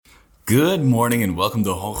Good morning and welcome to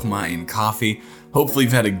Chokhmah and Coffee. Hopefully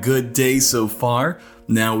you've had a good day so far.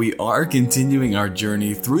 Now we are continuing our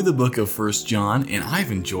journey through the book of 1 John and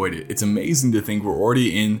I've enjoyed it. It's amazing to think we're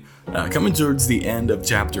already coming towards the end of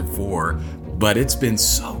chapter 4, but it's been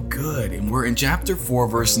so good. And we're in chapter 4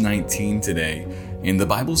 verse 19 today. And the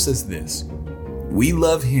Bible says this: we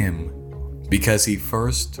love him because he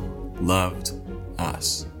first loved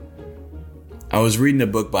us. I was reading a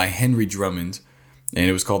book by Henry Drummond, and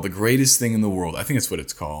it was called The Greatest Thing in the World. I think that's what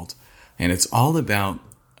it's called. And it's all about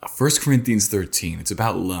 1 Corinthians 13. It's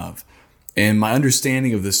about love. And my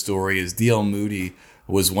understanding of this story is D.L. Moody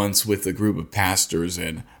was once with a group of pastors,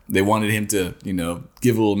 and they wanted him to,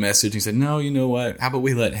 give a little message. He said, no, you know what? How about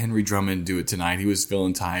we let Henry Drummond do it tonight? He was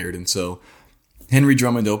feeling tired. And so Henry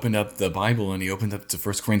Drummond opened up the Bible, and he opened up to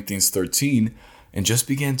 1 Corinthians 13 and just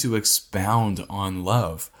began to expound on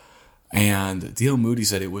love. And D.L. Moody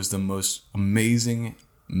said it was the most amazing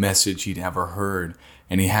message he'd ever heard.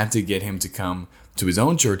 And he had to get him to come to his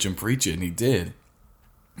own church and preach it. And he did.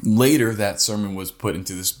 Later, that sermon was put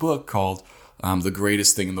into this book called The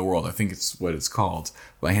Greatest Thing in the World. I think it's what it's called,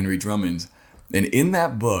 by Henry Drummond. And in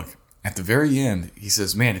that book, at the very end, he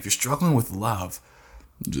says, man, if you're struggling with love,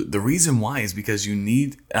 the reason why is because you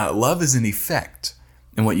need, love is an effect.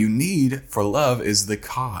 And what you need for love is the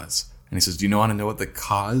cause. And he says, do you want to know what the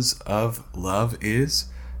cause of love is?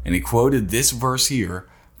 And he quoted this verse here,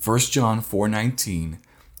 1 John 4:19.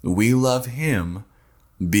 We love him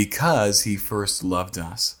because he first loved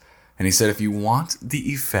us. And he said, if you want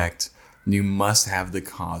the effect, you must have the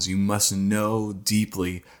cause. You must know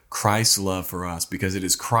deeply Christ's love for us, because it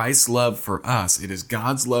is Christ's love for us. It is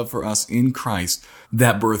God's love for us in Christ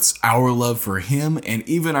that births our love for him and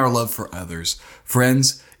even our love for others.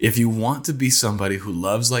 Friends, if you want to be somebody who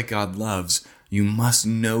loves like God loves, you must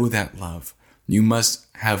know that love. You must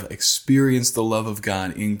have experienced the love of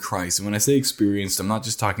God in Christ. And when I say experienced, I'm not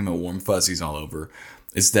just talking about warm fuzzies all over.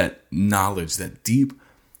 It's that knowledge, that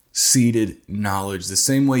deep-seated knowledge. The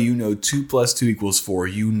same way 2 + 2 = 4,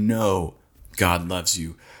 you know God loves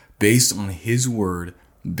you. Based on his word,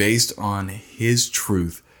 based on his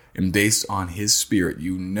truth, and based on his spirit,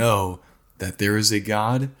 you know that there is a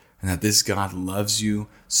God and that this God loves you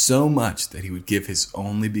so much that he would give his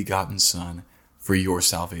only begotten Son for your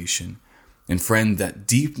salvation. And friend, that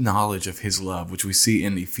deep knowledge of his love, which we see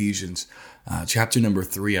in Ephesians chapter number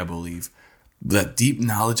 3, I believe, that deep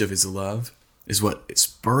knowledge of his love is what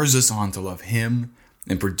spurs us on to love him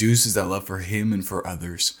and produces that love for him and for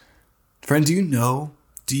others. Friend, do you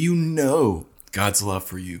know God's love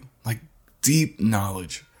for you? Like deep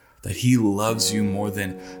knowledge that he loves you more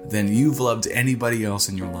than you've loved anybody else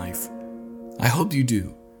in your life. I hope you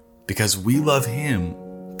do, because we love him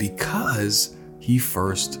because he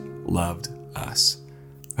first loved us.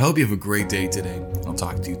 I hope you have a great day today. I'll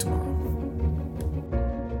talk to you tomorrow.